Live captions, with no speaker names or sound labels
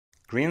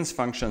Green's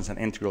functions and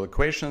integral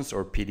equations,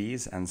 or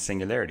PDEs, and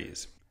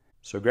singularities.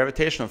 So a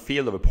gravitational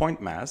field of a point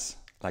mass,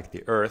 like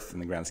the Earth in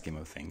the grand scheme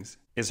of things,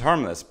 is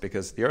harmless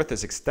because the Earth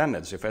is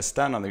extended. So if I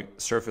stand on the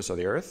surface of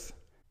the Earth,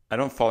 I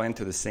don't fall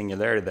into the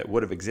singularity that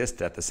would have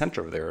existed at the center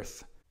of the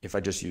Earth if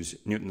I just use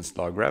Newton's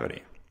law of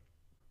gravity.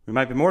 We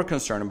might be more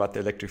concerned about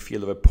the electric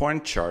field of a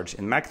point charge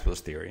in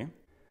Maxwell's theory.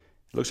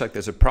 It looks like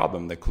there's a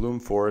problem. The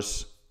Coulomb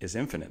force is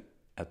infinite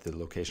at the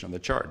location of the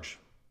charge.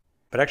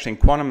 But actually in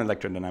quantum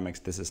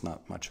electrodynamics, this is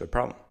not much of a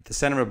problem. At the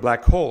center of a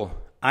black hole,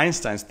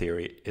 Einstein's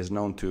theory is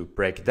known to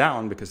break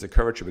down because the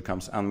curvature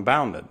becomes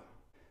unbounded.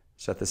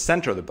 So at the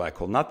center of the black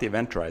hole, not the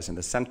event horizon,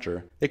 the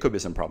center, there could be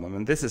some problem.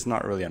 And this is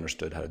not really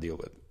understood how to deal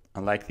with,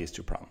 unlike these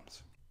two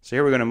problems. So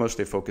here we're going to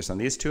mostly focus on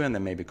these two and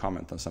then maybe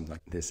comment on something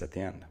like this at the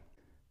end.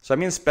 So I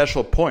mean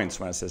special points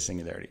when I say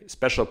singularity.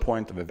 Special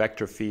point of a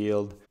vector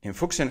field. In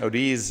Fuchsian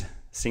ODEs,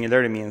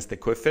 singularity means the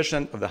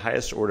coefficient of the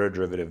highest order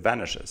derivative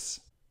vanishes.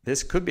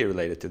 This could be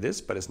related to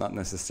this, but it's not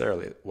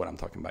necessarily what I'm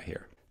talking about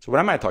here. So what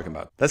am I talking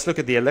about? Let's look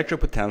at the electric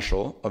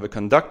potential of a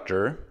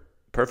conductor,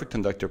 perfect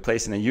conductor,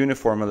 placed in a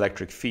uniform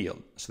electric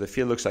field. So the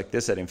field looks like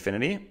this at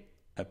infinity,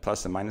 at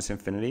plus and minus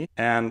infinity.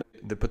 And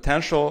the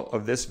potential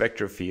of this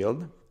vector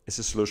field is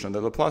a solution of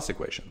the Laplace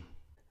equation.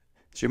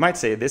 So you might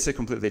say this is a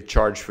completely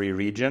charge-free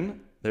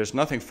region. There's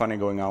nothing funny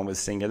going on with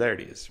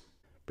singularities.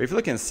 But if you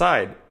look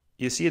inside,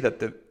 you see that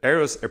the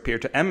arrows appear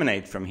to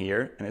emanate from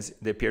here, and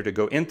they appear to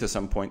go into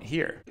some point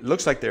here. It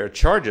looks like there are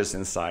charges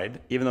inside,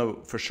 even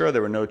though for sure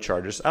there were no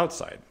charges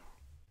outside.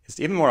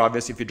 It's even more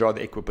obvious if you draw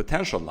the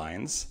equipotential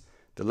lines,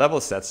 the level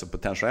sets of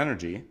potential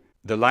energy,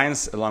 the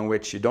lines along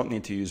which you don't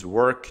need to use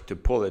work to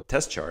pull a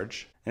test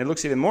charge. And it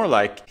looks even more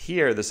like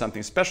here there's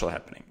something special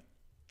happening,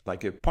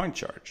 like a point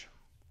charge.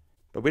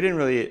 But we didn't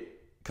really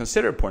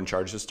consider point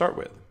charge to start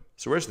with.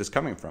 So where's this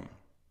coming from?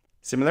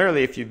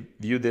 Similarly, if you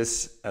view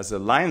this as a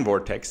line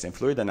vortex in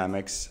fluid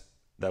dynamics,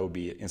 that would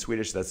be, in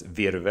Swedish, that's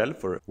virvel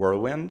for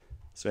whirlwind.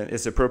 So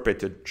it's appropriate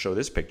to show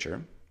this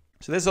picture.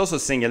 So this is also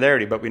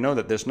singularity, but we know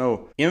that there's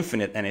no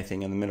infinite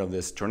anything in the middle of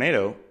this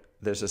tornado.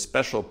 There's a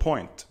special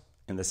point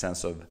in the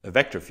sense of a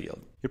vector field.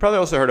 You probably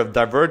also heard of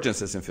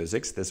divergences in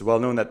physics. It's well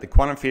known that the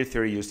quantum field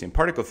theory used in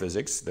particle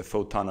physics, the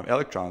photon of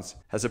electrons,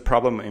 has a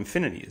problem of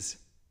infinities.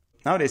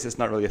 Nowadays, it's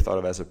not really thought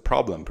of as a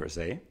problem per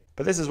se,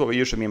 but this is what we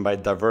usually mean by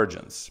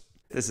divergence.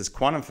 This is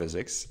quantum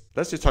physics.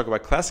 Let's just talk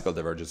about classical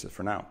divergences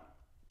for now.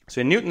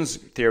 So in Newton's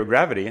theory of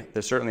gravity,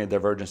 there's certainly a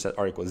divergence at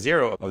r equals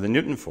 0 of the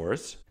Newton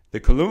force. The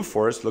Coulomb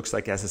force looks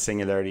like it has a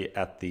singularity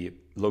at the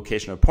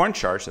location of a point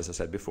charge, as I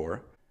said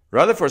before.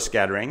 Rutherford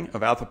scattering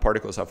of alpha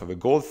particles off of a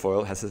gold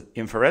foil has an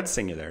infrared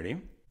singularity.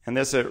 And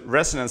there's a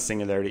resonance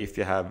singularity if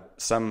you have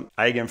some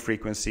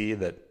eigenfrequency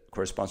that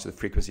corresponds to the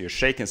frequency you're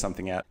shaking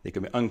something at. They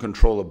can be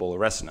uncontrollable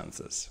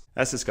resonances,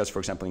 as discussed, for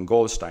example, in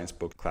Goldstein's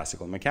book,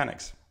 Classical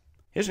Mechanics.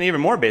 Here's an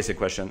even more basic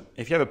question.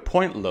 If you have a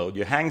point load,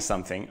 you hang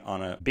something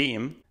on a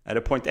beam at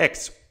a point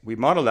x. We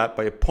model that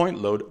by a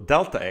point load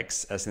delta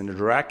x, as in the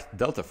Dirac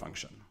delta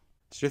function.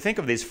 So you think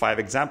of these 5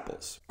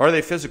 examples. Are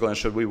they physical and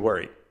should we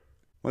worry?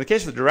 Well, in the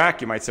case of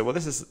Dirac, you might say, well,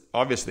 this is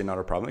obviously not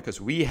a problem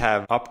because we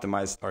have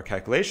optimized our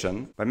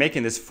calculation by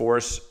making this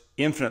force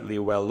infinitely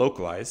well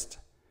localized,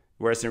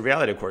 whereas in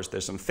reality, of course,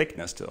 there's some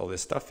thickness to all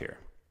this stuff here.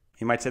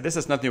 You might say this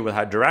has nothing to do with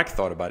how Dirac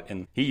thought about it,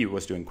 and he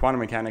was doing quantum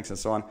mechanics and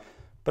so on.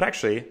 But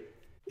actually,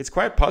 it's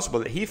quite possible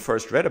that he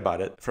first read about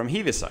it from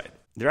Heaviside.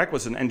 Dirac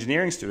was an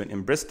engineering student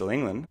in Bristol,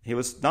 England. He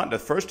was not the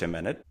first to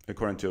invent it,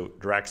 according to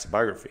Dirac's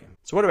biography.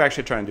 So what are we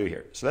actually trying to do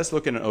here? So let's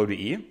look at an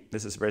ODE.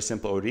 This is a very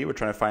simple ODE. We're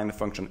trying to find the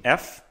function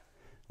f.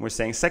 We're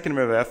saying second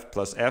derivative of f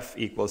plus f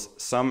equals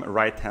some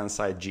right-hand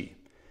side g.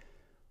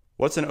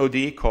 What's an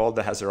ODE called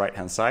that has a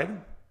right-hand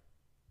side?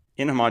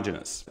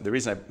 Inhomogeneous. The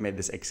reason I made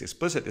this x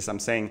explicit is I'm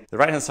saying the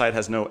right-hand side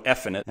has no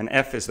f in it, and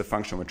f is the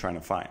function we're trying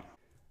to find.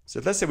 So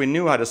let's say we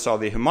knew how to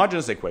solve the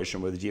homogeneous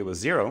equation where the g was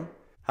 0.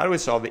 How do we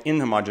solve the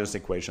inhomogeneous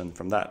equation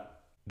from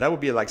that? That would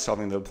be like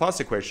solving the Laplace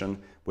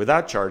equation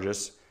without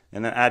charges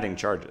and then adding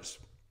charges.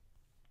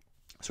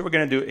 So we're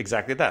going to do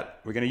exactly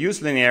that. We're going to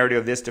use linearity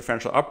of this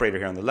differential operator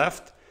here on the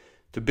left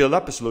to build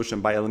up a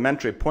solution by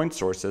elementary point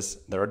sources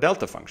that are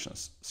delta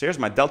functions. So here's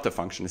my delta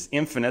function. It's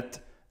infinite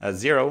at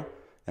 0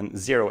 and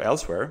 0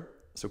 elsewhere.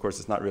 So of course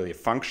it's not really a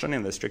function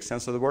in the strict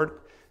sense of the word.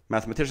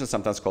 Mathematicians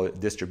sometimes call it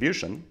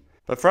distribution.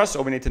 But for us,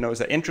 all we need to know is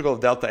that integral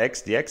of delta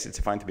x dx is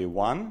defined to be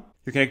 1.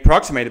 You can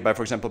approximate it by,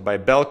 for example, by a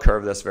bell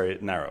curve that's very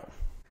narrow.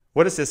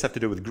 What does this have to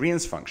do with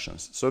Green's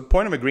functions? So the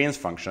point of a Green's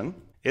function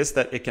is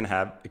that it can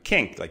have a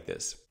kink like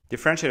this.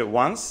 Differentiate it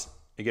once,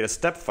 you get a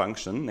step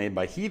function made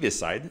by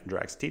Heaviside,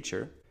 Dirac's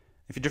teacher.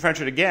 If you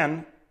differentiate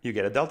again, you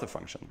get a delta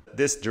function.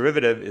 This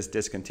derivative is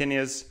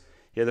discontinuous.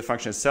 Here the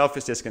function itself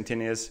is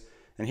discontinuous.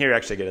 And here you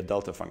actually get a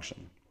delta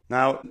function.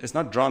 Now, it's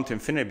not drawn to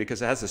infinity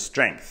because it has a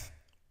strength.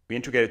 We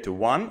integrate it to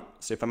 1,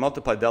 so if I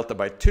multiply delta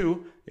by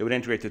 2, it would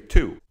integrate to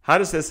 2. How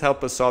does this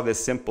help us solve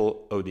this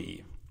simple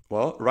ODE?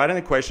 Well, write an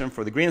equation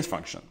for the Green's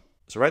function.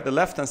 So right, the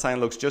left-hand side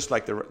looks just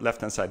like the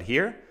left-hand side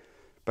here.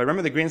 But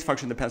remember, the Green's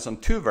function depends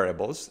on 2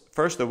 variables.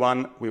 First, the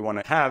one we want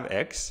to have,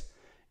 x,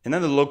 and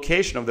then the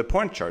location of the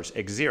point charge,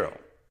 x0.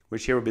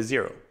 which here will be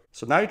 0.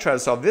 So now you try to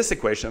solve this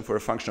equation for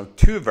a function of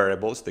two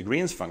variables, the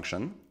Green's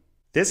function.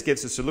 This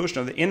gives a solution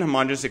of the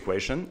inhomogeneous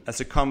equation as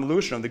a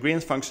convolution of the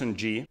Green's function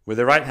g with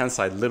the right-hand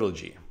side little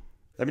g.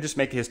 Let me just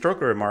make a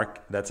historical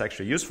remark that's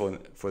actually useful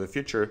for the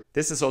future.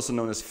 This is also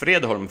known as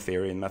Fredholm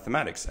theory in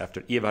mathematics.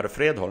 After Ivar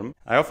Fredholm,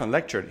 I often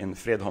lectured in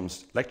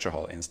Fredholm's lecture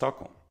hall in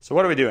Stockholm. So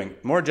what are we doing?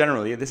 More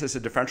generally, this is a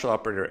differential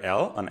operator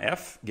L on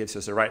f, gives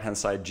us a right-hand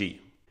side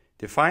g.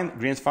 Define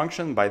Green's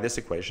function by this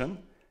equation.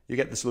 You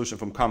get the solution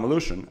from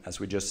convolution, as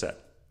we just said.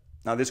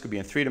 Now this could be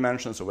in 3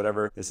 dimensions or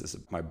whatever. This is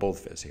my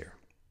boldface here.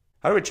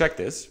 How do we check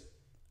this?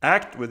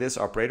 Act with this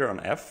operator on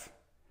f.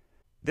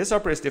 This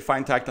operator is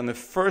defined to act on the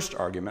first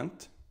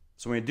argument.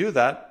 So when you do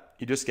that,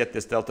 you just get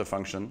this delta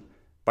function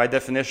by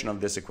definition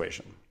of this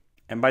equation.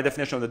 And by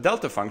definition of the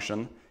delta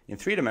function, in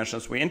 3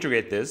 dimensions, we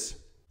integrate this,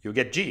 you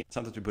get g.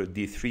 Sometimes we put a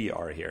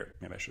d3r here.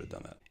 Maybe I should have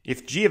done that.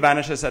 If g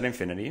vanishes at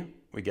infinity,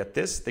 we get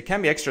this. There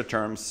can be extra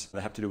terms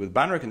that have to do with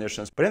boundary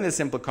conditions, but in this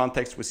simple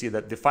context, we see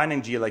that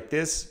defining g like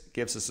this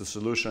gives us a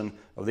solution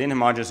of the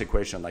inhomogeneous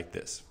equation like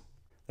this.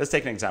 Let's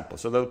take an example.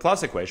 So the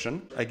Laplace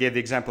equation, I gave the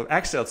example of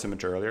axial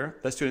symmetry earlier.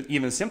 Let's do an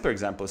even simpler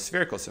example of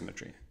spherical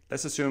symmetry.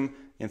 Let's assume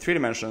in 3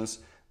 dimensions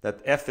that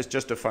f is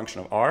just a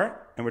function of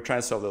r, and we're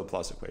trying to solve the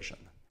Laplace equation.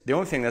 The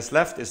only thing that's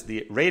left is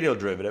the radial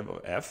derivative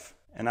of f,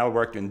 and now we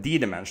worked in d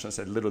dimensions,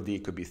 that little d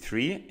could be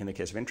 3 in the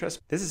case of interest.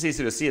 This is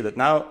easy to see that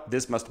now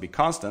this must be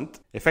constant.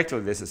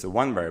 Effectively, this is a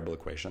one variable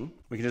equation.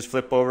 We can just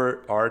flip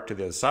over r to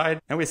the other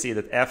side, and we see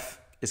that f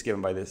is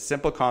given by this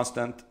simple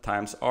constant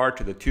times r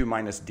to the 2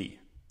 minus d.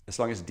 As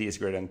long as d is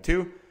greater than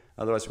 2,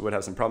 otherwise we would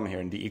have some problem here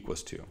in d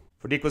equals 2.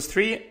 For d equals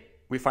 3,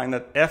 we find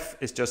that f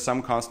is just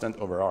some constant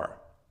over r.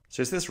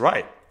 So is this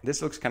right?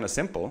 This looks kind of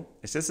simple.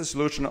 Is this a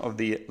solution of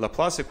the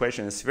Laplace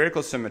equation in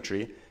spherical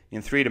symmetry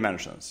in 3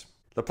 dimensions?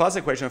 Laplace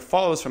equation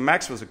follows from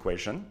Maxwell's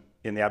equation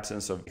in the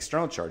absence of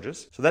external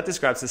charges. So that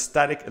describes a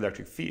static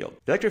electric field.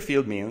 The electric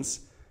field means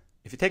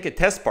if you take a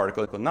test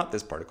particle, not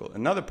this particle,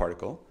 another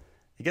particle,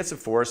 it gets a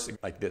force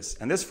like this.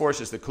 And this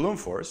force is the Coulomb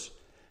force.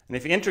 And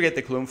if you integrate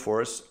the Coulomb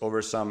force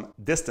over some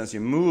distance, you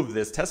move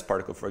this test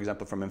particle, for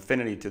example, from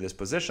infinity to this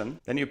position,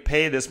 then you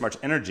pay this much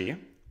energy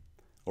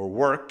or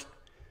work.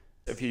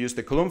 If you use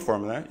the Coulomb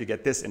formula, you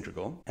get this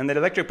integral. And the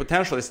electric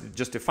potential is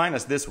just defined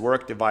as this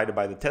work divided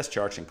by the test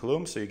charge in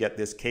Coulomb. So you get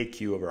this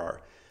kq over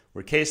r,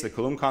 where k is the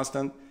Coulomb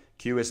constant,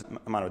 q is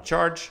the amount of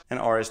charge, and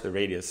r is the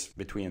radius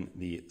between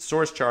the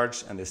source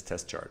charge and this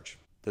test charge.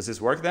 Does this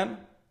work then?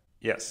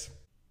 Yes,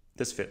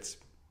 this fits.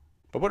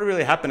 But what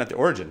really happened at the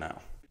origin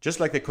now? Just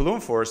like the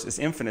Coulomb force is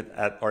infinite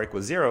at r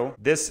equals 0,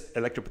 this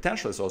electric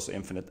potential is also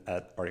infinite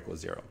at r equals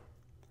 0.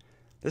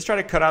 Let's try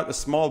to cut out a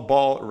small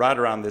ball right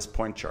around this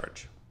point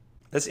charge.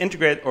 Let's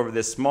integrate over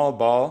this small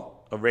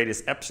ball of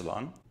radius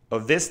epsilon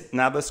of this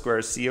nabla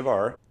square c of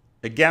r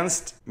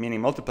against,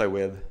 meaning multiply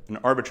with, an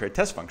arbitrary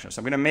test function. So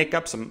I'm going to make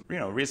up some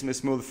reasonably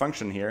smooth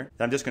function here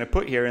that I'm just going to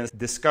put here and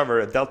discover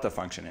a delta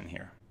function in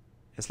here.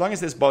 As long as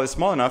this ball is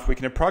small enough, we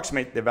can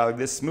approximate the value of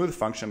this smooth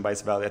function by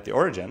its value at the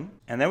origin.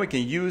 And then we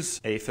can use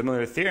a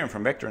familiar theorem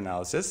from vector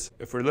analysis.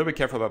 If we're a little bit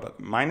careful about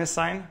the minus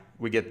sign,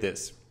 we get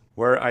this,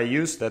 where I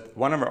use that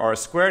 1 over r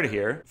squared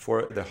here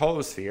for the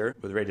hollow sphere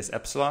with radius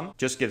epsilon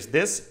just gives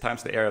this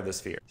times the area of the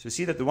sphere. So you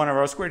see that the 1 over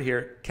r squared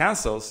here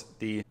cancels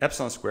the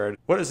epsilon squared.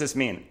 What does this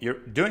mean? You're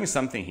doing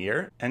something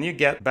here and you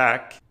get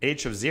back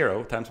h of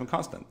 0 times some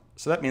constant.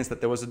 So that means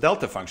that there was a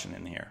delta function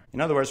in here.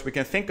 In other words, we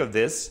can think of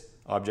this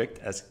object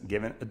as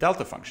given a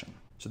delta function.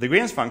 So the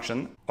Green's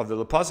function of the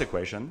Laplace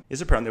equation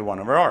is apparently 1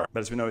 over r.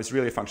 But as we know, it's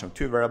really a function of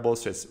two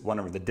variables, so it's 1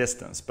 over the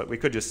distance. But we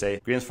could just say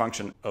Green's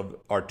function of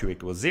r2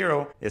 equals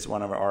 0 is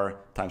 1 over r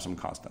times some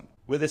constant.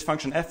 With this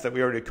function f that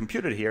we already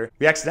computed here,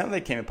 we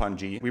accidentally came upon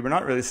g. We were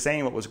not really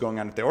saying what was going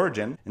on at the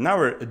origin. And now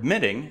we're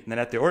admitting that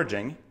at the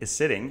origin is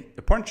sitting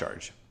a point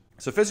charge.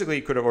 So physically,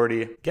 you could have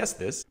already guessed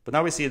this. But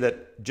now we see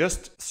that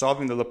just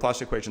solving the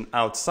Laplace equation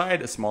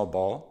outside a small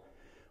ball,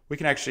 we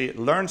can actually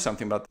learn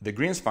something about the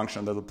Green's function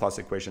of the Laplace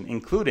equation,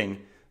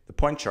 including the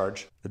point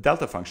charge, the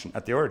delta function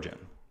at the origin.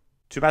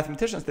 To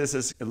mathematicians, this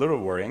is a little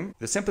worrying.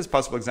 The simplest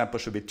possible example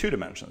should be 2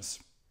 dimensions.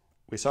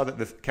 We saw that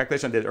the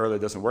calculation I did earlier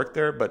doesn't work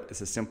there, but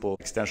it's a simple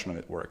extension of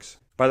it works.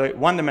 By the way,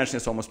 1 dimension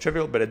is almost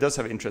trivial, but it does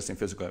have interesting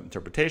physical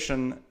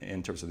interpretation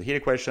in terms of the heat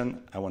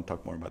equation. I won't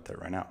talk more about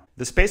that right now.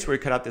 The space where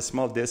you cut out this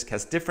small disk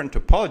has different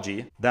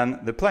topology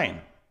than the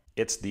plane.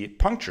 It's the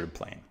punctured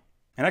plane.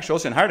 And actually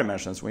also in higher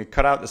dimensions, when you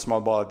cut out the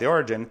small ball at the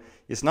origin,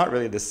 it's not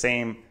really the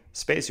same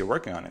space you're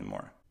working on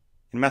anymore.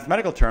 In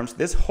mathematical terms,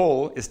 this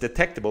hole is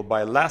detectable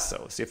by a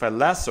lasso. So if I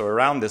lasso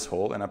around this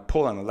hole and I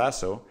pull on the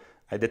lasso,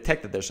 I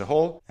detect that there's a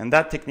hole, and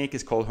that technique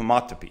is called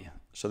homotopy.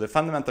 So the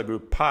fundamental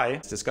group pi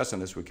is discussed on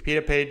this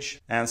Wikipedia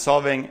page, and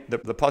solving the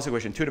Laplace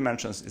equation in 2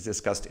 dimensions is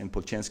discussed in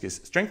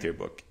Polchinski's string theory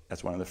book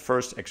as one of the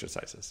first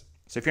exercises.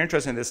 So if you're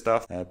interested in this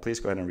stuff, please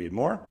go ahead and read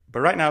more. But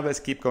right now, let's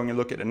keep going and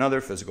look at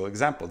another physical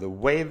example, the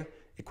wave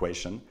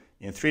equation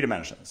in 3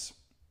 dimensions,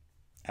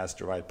 as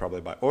derived probably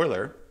by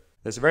Euler.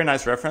 There's a very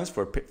nice reference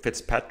for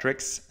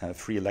Fitzpatrick's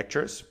 3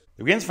 lectures.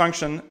 The Green's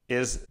function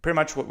is pretty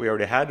much what we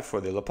already had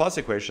for the Laplace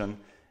equation,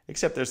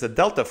 except there's a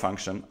delta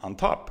function on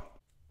top.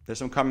 There's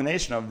some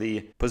combination of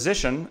the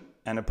position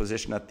and a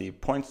position at the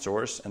point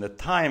source and the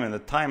time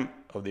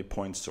of the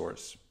point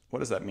source. What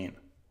does that mean?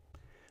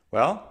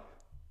 Well,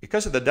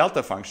 because of the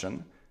delta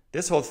function,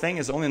 this whole thing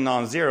is only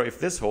non-zero if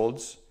this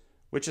holds,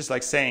 which is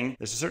like saying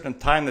there's a certain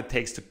time that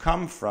takes to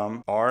come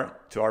from r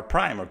to r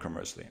prime, or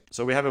conversely.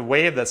 So we have a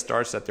wave that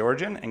starts at the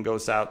origin and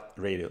goes out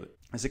radially.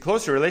 It's a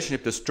closer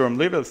relationship to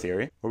Sturm-Liouville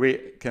theory, where we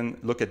can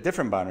look at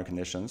different boundary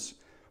conditions.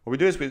 What we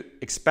do is we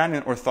expand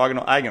in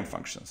orthogonal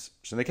eigenfunctions.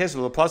 So in the case of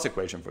the Laplace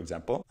equation, for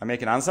example, I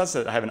make an ansatz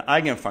that I have an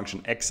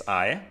eigenfunction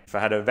xi. If I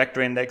had a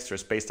vector index or a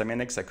spacetime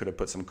index, I could have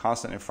put some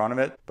constant in front of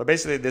it. But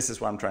basically, this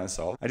is what I'm trying to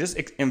solve. I just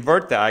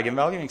invert the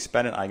eigenvalue and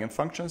expand in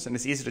eigenfunctions, and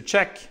it's easy to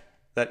check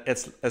that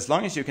as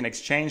long as you can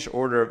exchange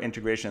order of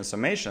integration and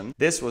summation,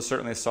 this will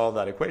certainly solve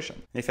that equation.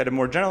 And if you had a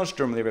more general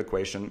Sturm-Liouville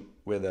equation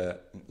with a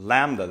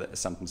lambda, that is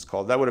sometimes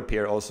called, that would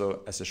appear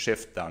also as a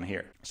shift down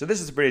here. So this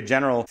is a pretty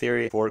general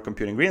theory for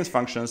computing Green's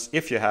functions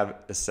if you have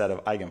a set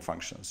of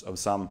eigenfunctions of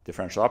some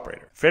differential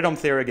operator. Fredholm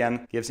theory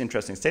again gives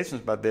interesting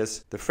statements about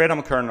this. The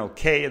Fredholm kernel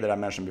K that I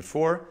mentioned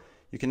before,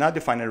 you can now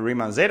define a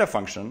Riemann zeta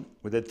function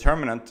with a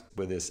determinant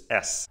with this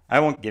S.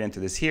 I won't get into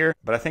this here,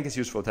 but I think it's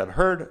useful to have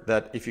heard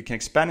that if you can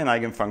expand in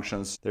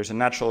eigenfunctions, there's a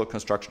natural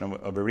construction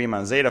of a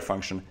Riemann zeta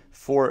function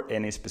for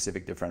any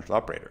specific differential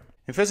operator.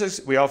 In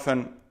physics, we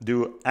often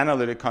do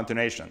analytic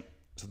continuation.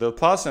 So the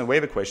Laplace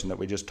wave equation that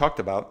we just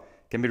talked about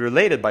can be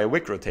related by a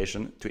Wick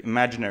rotation to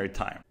imaginary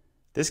time.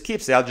 This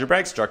keeps the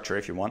algebraic structure,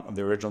 if you want, of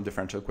the original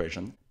differential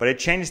equation, but it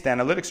changes the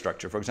analytic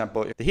structure. For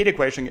example, if the heat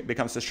equation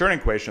becomes the Schrödinger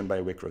equation by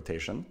a Wick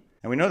rotation,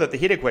 and we know that the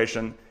heat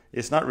equation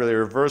is not really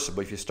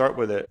reversible. If you start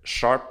with a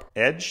sharp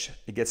edge,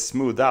 it gets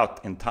smoothed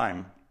out in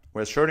time,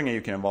 whereas Schrödinger you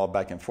can evolve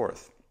back and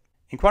forth.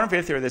 In quantum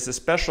field theory, there's a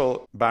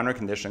special boundary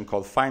condition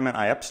called Feynman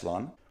I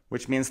epsilon,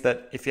 which means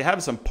that if you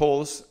have some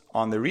poles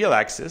on the real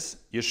axis,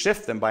 you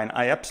shift them by an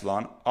I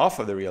epsilon off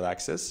of the real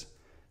axis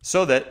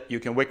so that you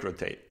can Wick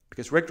rotate.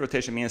 Because Wick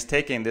rotation means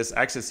taking this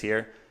axis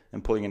here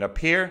and pulling it up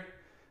here,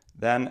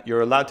 then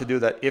you're allowed to do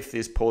that if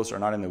these poles are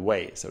not in the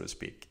way, so to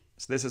speak.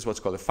 So this is what's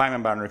called the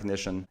Feynman boundary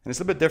condition. And it's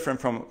a little bit different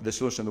from the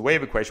solution of the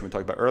wave equation we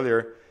talked about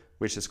earlier,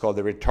 which is called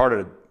the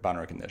retarded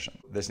boundary condition.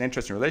 There's an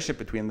interesting relationship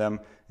between them,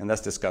 and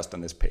that's discussed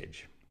on this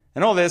page.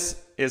 And all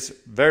this is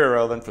very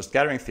relevant for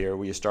scattering theory,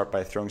 where you start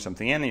by throwing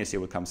something in and you see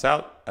what comes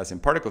out, as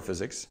in particle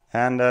physics.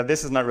 And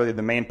this is not really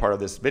the main part of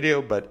this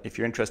video, but if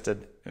you're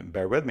interested,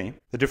 bear with me.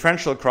 The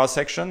differential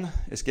cross-section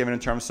is given in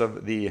terms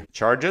of the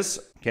charges,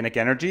 kinetic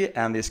energy,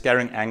 and the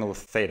scattering angle of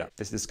theta.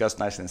 This is discussed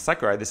nicely in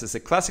Sakurai. This is a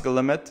classical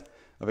limit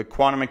of a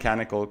quantum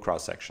mechanical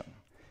cross-section.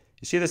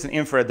 You see this in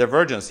infrared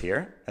divergence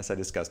here, as I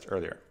discussed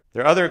earlier.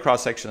 There are other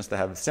cross-sections that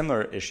have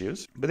similar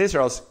issues, but these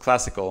are also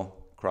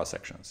classical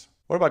cross-sections.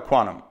 What about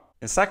quantum?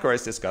 In Sakurai,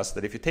 it's discussed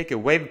that if you take a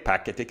wave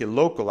packet, take a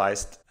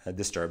localized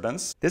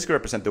disturbance, this could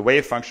represent the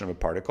wave function of a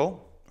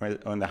particle.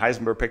 On the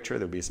Heisenberg picture,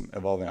 there will be some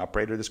evolving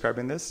operator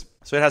describing this.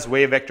 So it has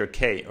wave vector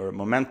k, or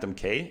momentum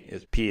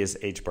k, p is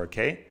h bar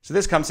k. So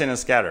this comes in and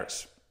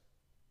scatters.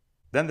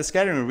 Then the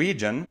scattering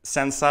region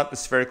sends out a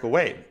spherical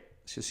wave.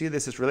 So you see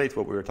this is related to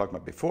what we were talking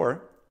about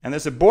before. And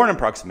there's a Born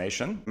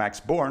approximation, Max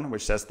Born,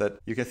 which says that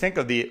you can think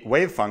of the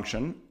wave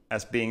function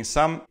as being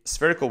some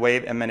spherical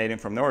wave emanating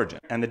from the origin.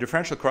 And the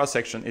differential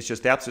cross-section is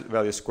just the absolute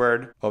value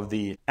squared of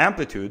the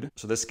amplitude.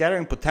 So the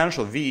scattering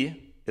potential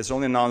V is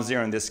only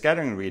non-zero in this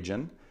scattering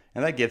region,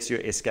 and that gives you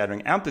a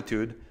scattering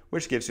amplitude,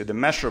 which gives you the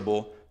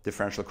measurable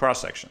differential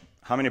cross-section.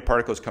 How many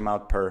particles come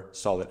out per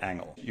solid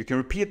angle? You can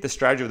repeat the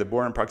strategy of the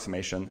Born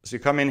approximation. So you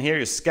come in here,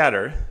 you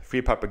scatter,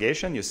 free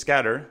propagation, you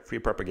scatter, free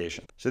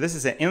propagation. So this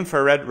is an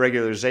infrared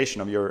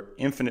regularization of your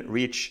infinite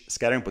reach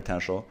scattering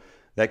potential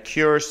that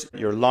cures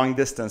your long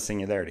distance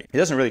singularity. It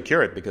doesn't really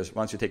cure it, because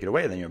once you take it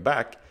away, then you're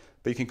back.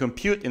 But you can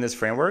compute in this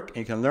framework, and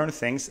you can learn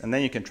things, and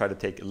then you can try to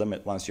take a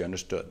limit once you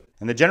understood.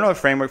 And the general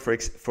framework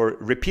for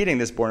repeating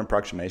this Born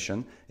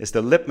approximation is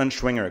the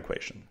Lippmann-Schwinger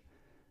equation.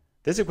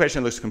 This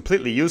equation looks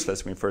completely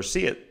useless when you first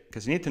see it,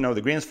 because you need to know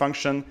the Green's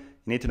function, you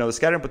need to know the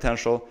scattering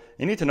potential,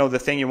 you need to know the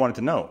thing you wanted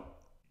to know.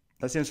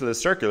 That seems a little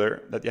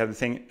circular, that you have the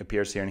thing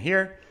appears here and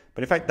here,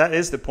 but in fact that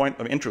is the point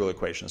of integral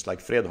equations like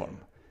Fredholm.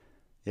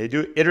 You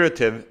do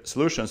iterative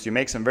solutions, you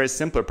make some very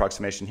simple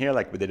approximation here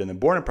like we did in the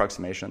Born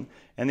approximation,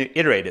 and you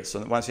iterate it. So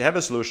that once you have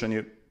a solution,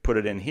 you put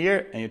it in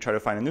here, and you try to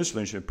find a new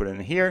solution, you put it in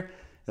here,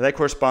 and that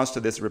corresponds to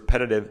this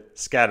repetitive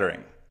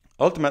scattering.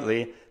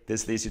 Ultimately,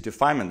 this leads you to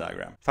Feynman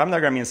diagram. Feynman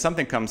diagram means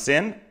something comes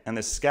in, and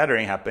there's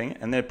scattering happening,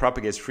 and then it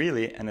propagates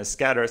freely, and it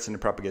scatters, and it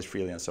propagates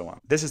freely, and so on.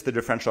 This is the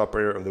differential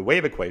operator of the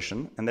wave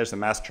equation, and there's a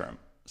mass term.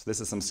 So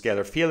this is some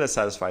scalar field that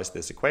satisfies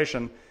this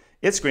equation.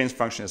 Its Green's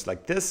function is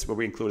like this, where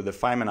we included the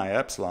Feynman I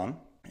epsilon.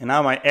 And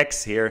now my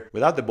x here,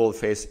 without the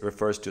boldface,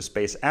 refers to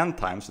space and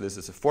time, so this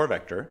is a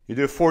 4-vector. You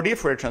do a 4D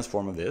Fourier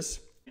transform of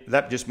this.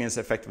 That just means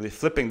effectively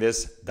flipping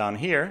this down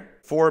here,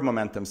 4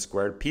 momentum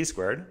squared, p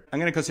squared. I'm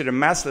going to consider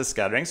massless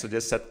scattering, so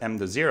just set m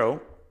to 0.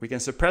 We can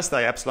suppress the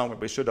epsilon, but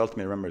we should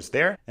ultimately remember it's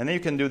there. And then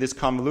you can do this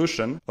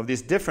convolution of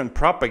these different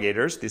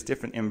propagators, these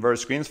different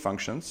inverse Green's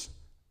functions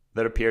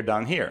that appear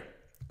down here.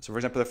 So for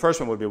example, the first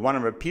one would be 1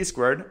 over p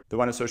squared. The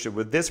one associated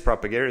with this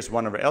propagator is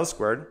 1 over L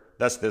squared.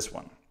 That's this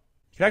one.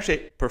 You can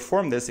actually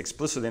perform this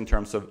explicitly in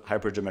terms of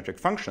hypergeometric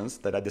functions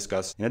that I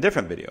discussed in a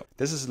different video.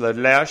 This is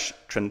Laplace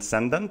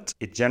transcendent.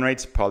 It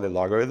generates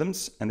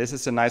polylogarithms, and this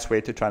is a nice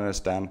way to try to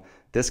understand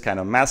this kind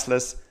of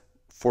massless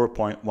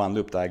 4-point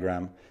loop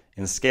diagram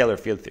in scalar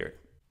field theory.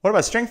 What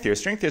about string theory?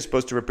 String theory is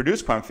supposed to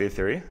reproduce quantum field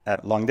theory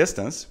at long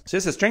distance. So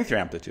this is string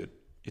theory amplitude.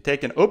 You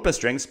take an open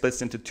string,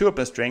 splits into 2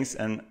 open strings,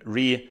 and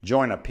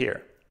rejoin up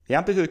here. The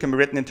amplitude can be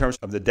written in terms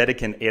of the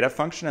Dedekind eta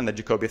function and the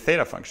Jacobi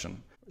theta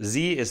function.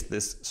 Z is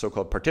this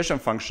so-called partition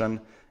function,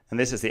 and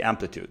this is the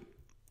amplitude.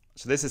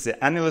 So this is the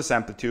annulus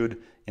amplitude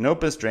in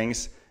open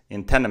strings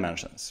in 10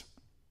 dimensions.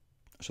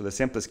 So the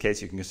simplest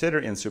case you can consider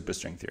in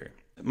superstring theory.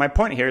 My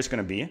point here is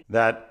going to be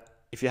that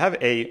if you have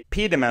a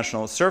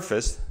p-dimensional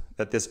surface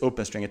that this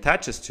open string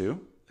attaches to,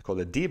 called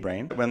a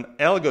d-brane, when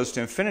L goes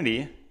to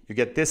infinity, you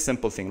get this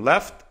simple thing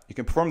left. You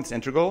can perform this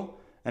integral,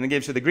 and it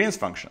gives you the Green's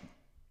function,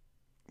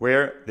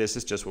 where this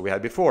is just what we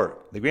had before.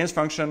 The Green's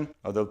function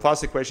of the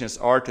Laplace equation is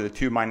r to the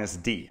 2 minus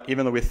d.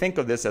 Even though we think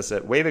of this as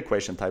a wave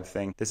equation type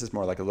thing, this is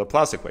more like a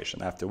Laplace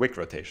equation after Wick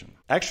rotation.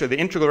 Actually, the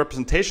integral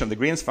representation of the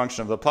Green's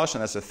function of the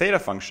Laplacian as a theta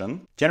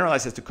function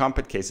generalizes to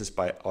compact cases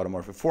by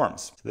automorphic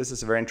forms. So this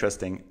is a very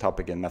interesting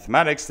topic in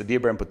mathematics, the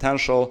d-brane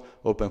potential,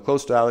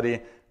 open-closed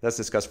duality. Let's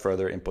discuss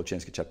further in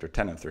Polchinski chapter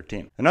 10 and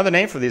 13. Another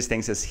name for these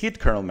things is heat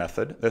kernel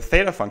method. The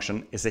theta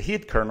function is a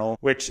heat kernel,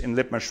 which in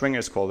Lippmann-Schwinger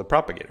is called a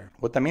propagator.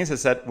 What that means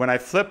is that when I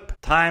flip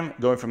time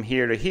going from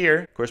here to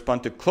here,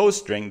 correspond to closed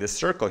string, this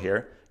circle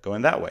here,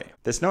 going that way.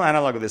 There's no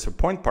analog of this for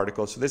point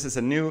particles, so this is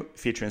a new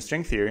feature in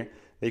string theory,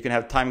 that you can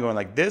have time going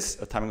like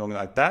this, or time going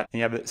like that, and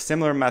you have a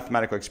similar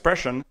mathematical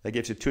expression that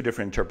gives you 2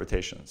 different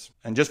interpretations.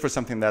 And just for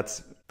something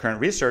that's current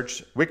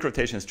research, Wick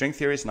rotation in string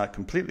theory is not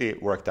completely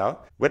worked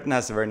out. Witten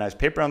has a very nice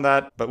paper on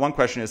that, but one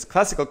question is,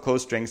 classical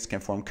closed strings can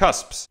form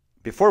cusps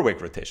before Wick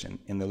rotation.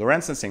 In the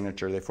Lorentz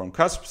signature, they form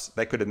cusps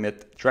that could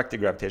emit directed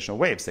gravitational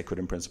waves that could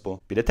in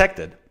principle be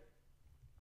detected.